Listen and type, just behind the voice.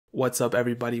What's up,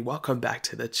 everybody? Welcome back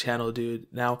to the channel, dude.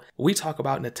 Now, we talk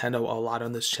about Nintendo a lot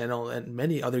on this channel and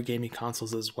many other gaming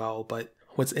consoles as well, but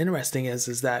what's interesting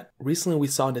is that recently we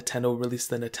saw Nintendo release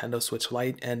the Nintendo Switch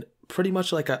Lite, and pretty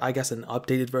much like I guess an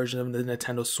updated version of the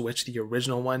Nintendo Switch, the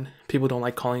original one. People don't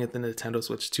like calling it the Nintendo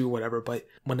Switch 2, whatever, but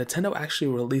when Nintendo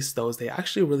actually released those, they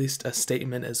actually released a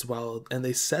statement as well, and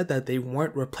they said that they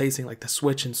weren't replacing, like the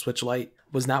Switch and Switch Lite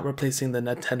was not replacing the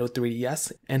Nintendo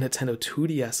 3DS and Nintendo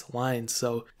 2DS lines.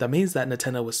 So that means that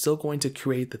Nintendo was still going to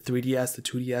create the 3DS, the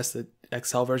 2DS, the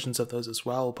XL versions of those as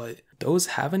well, but those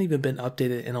haven't even been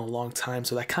updated in a long time.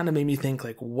 So that kind of made me think,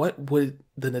 like, what would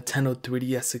the Nintendo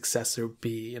 3DS successor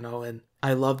be, and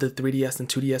I love the 3DS and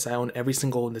 2DS. I own every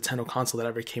single Nintendo console that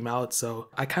ever came out, so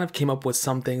I kind of came up with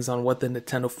some things on what the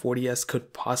Nintendo 4DS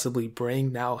could possibly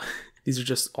bring. Now, these are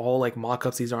just all like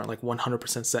mock-ups. These aren't like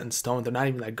 100% set in stone. They're not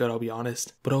even that good, I'll be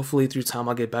honest. But hopefully through time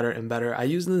I'll get better and better. I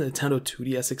use the Nintendo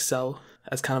 2DS XL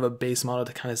as kind of a base model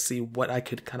to kind of see what I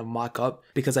could kind of mock up,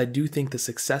 because I do think the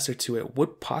successor to it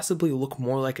would possibly look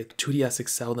more like a 2DS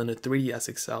XL than a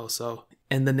 3DS XL. So,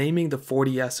 and the naming the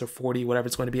 4DS or 40, whatever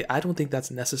it's going to be, I don't think that's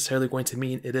necessarily going to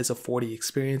mean it is a 40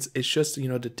 experience. It's just,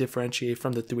 to differentiate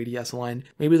from the 3DS line.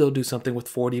 Maybe they'll do something with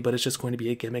 40, but it's just going to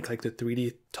be a gimmick like the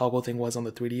 3D toggle thing was on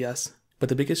the 3DS. But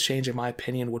the biggest change, in my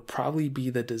opinion, would probably be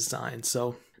the design.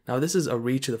 So now this is a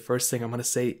reach. The first thing I'm going to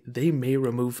say, they may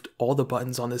remove all the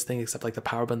buttons on this thing except like the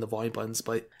power button, the volume buttons,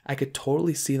 but I could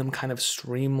totally see them kind of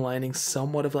streamlining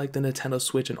somewhat of like the Nintendo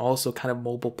Switch and also kind of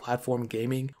mobile platform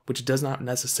gaming, which does not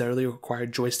necessarily require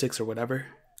joysticks or whatever.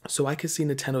 So I could see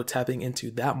Nintendo tapping into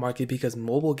that market, because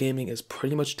mobile gaming is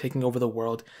pretty much taking over the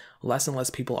world. Less and less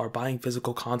people are buying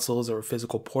physical consoles or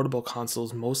physical portable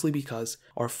consoles, mostly because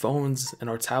our phones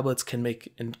and our tablets can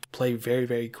make and play very,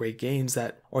 very great games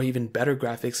that are even better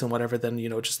graphics and whatever than,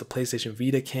 just the PlayStation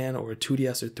Vita can or a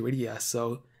 2DS or 3DS.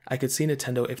 So I could see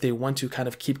Nintendo, if they want to kind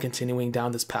of keep continuing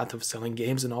down this path of selling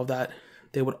games and all that,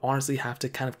 they would honestly have to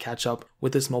kind of catch up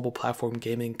with this mobile platform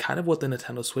gaming, kind of what the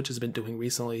Nintendo Switch has been doing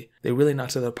recently. They really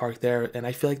knocked it out of the park there, and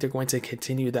I feel like they're going to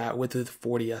continue that with the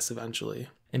 4DS eventually.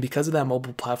 And because of that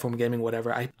mobile platform gaming,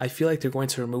 whatever, I feel like they're going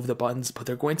to remove the buttons, but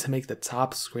they're going to make the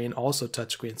top screen also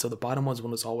touchscreen. So the bottom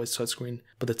one was always touchscreen,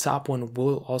 but the top one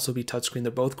will also be touchscreen.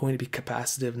 They're both going to be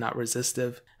capacitive, not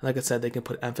resistive. And like I said, they can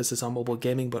put emphasis on mobile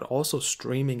gaming, but also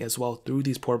streaming as well through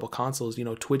these portable consoles.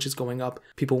 Twitch is going up.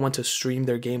 People want to stream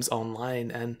their games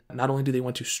online, and not only do they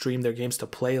want to stream their games to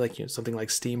play, like something like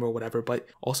Steam or whatever, but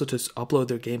also to upload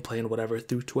their gameplay and whatever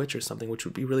through Twitch or something, which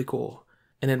would be really cool.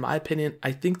 And in my opinion,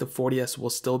 I think the 4DS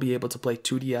will still be able to play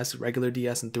 2DS, regular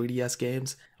DS, and 3DS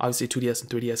games. Obviously, 2DS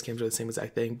and 3DS games are the same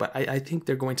exact thing, but I think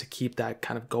they're going to keep that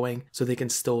kind of going so they can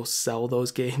still sell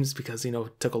those games, because, it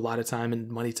took a lot of time and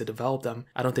money to develop them.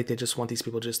 I don't think they just want these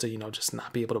people just to, just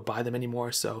not be able to buy them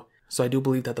anymore. So I do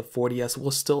believe that the 4DS will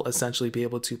still essentially be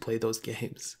able to play those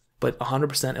games. But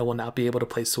 100% it will not be able to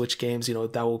play Switch games,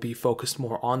 that will be focused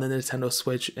more on the Nintendo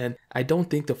Switch. And I don't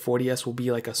think the 4DS will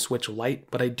be like a Switch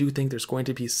Lite, but I do think there's going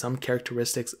to be some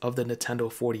characteristics of the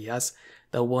Nintendo 4DS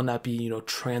that will not be,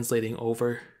 translating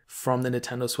over from the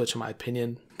Nintendo Switch, in my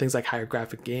opinion. Things like higher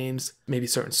graphic games, maybe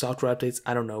certain software updates,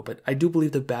 I don't know. But I do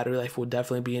believe the battery life will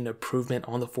definitely be an improvement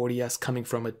on the 4DS coming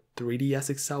from a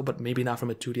 3DS XL, but maybe not from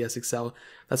a 2DS XL.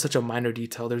 That's such a minor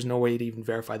detail. There's no way to even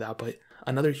verify that. But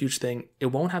another huge thing, it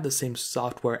won't have the same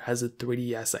software as a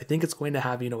 3DS. I think it's going to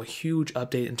have, a huge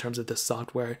update in terms of the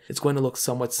software. It's going to look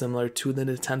somewhat similar to the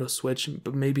Nintendo Switch,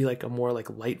 but maybe like a more like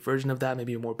light version of that,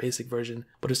 maybe a more basic version,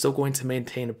 but it's still going to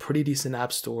maintain a pretty decent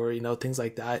app store, things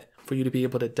like that, for you to be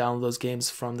able to download those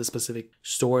games from the specific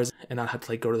stores and not have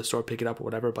to like go to the store, pick it up or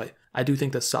whatever. But I do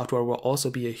think the software will also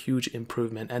be a huge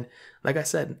improvement. And like I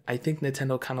said, I think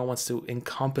Nintendo kind of wants to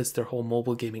encompass their whole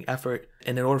mobile gaming effort.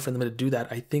 And in order for them to do that,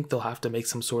 I think they'll have to make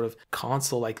some sort of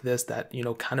console like this that,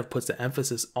 kind of puts the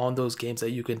emphasis on those games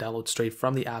that you can download straight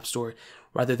from the App Store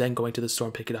rather than going to the store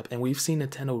and pick it up. And we've seen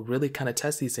Nintendo really kind of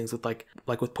test these things with like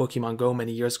with Pokemon Go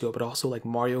many years ago, but also like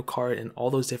Mario Kart and all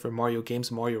those different Mario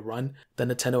games, Mario Run, that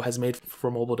Nintendo has made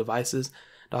for mobile devices.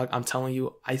 Dog, I'm telling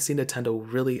you, I see Nintendo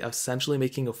really essentially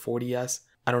making a 4DS.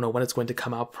 I don't know when it's going to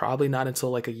come out, probably not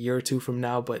until like a year or two from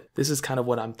now, but this is kind of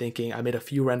what I'm thinking. I made a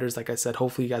few renders, like I said,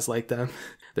 hopefully you guys like them.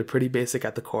 They're pretty basic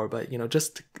at the core, but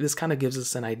just this kind of gives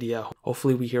us an idea.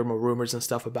 Hopefully we hear more rumors and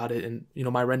stuff about it, and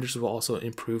my renders will also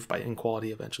improve in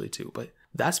quality eventually too. But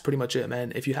that's pretty much it,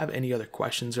 man. If you have any other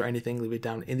questions or anything, leave it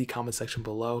down in the comment section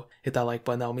below. Hit that like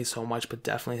button, that would mean so much, but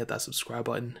definitely hit that subscribe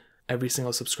button. Every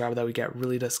single subscriber that we get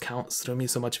really does count, so it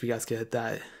means so much if you guys could hit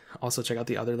that. Also, check out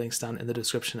the other links down in the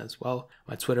description as well.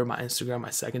 My Twitter, my Instagram, my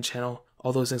second channel.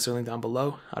 All those links are linked down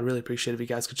below. I'd really appreciate if you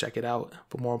guys could check it out.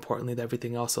 But more importantly than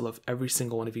everything else, I love every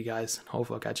single one of you guys.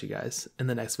 Hopefully I'll catch you guys in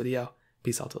the next video.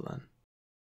 Peace out till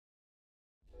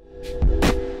then.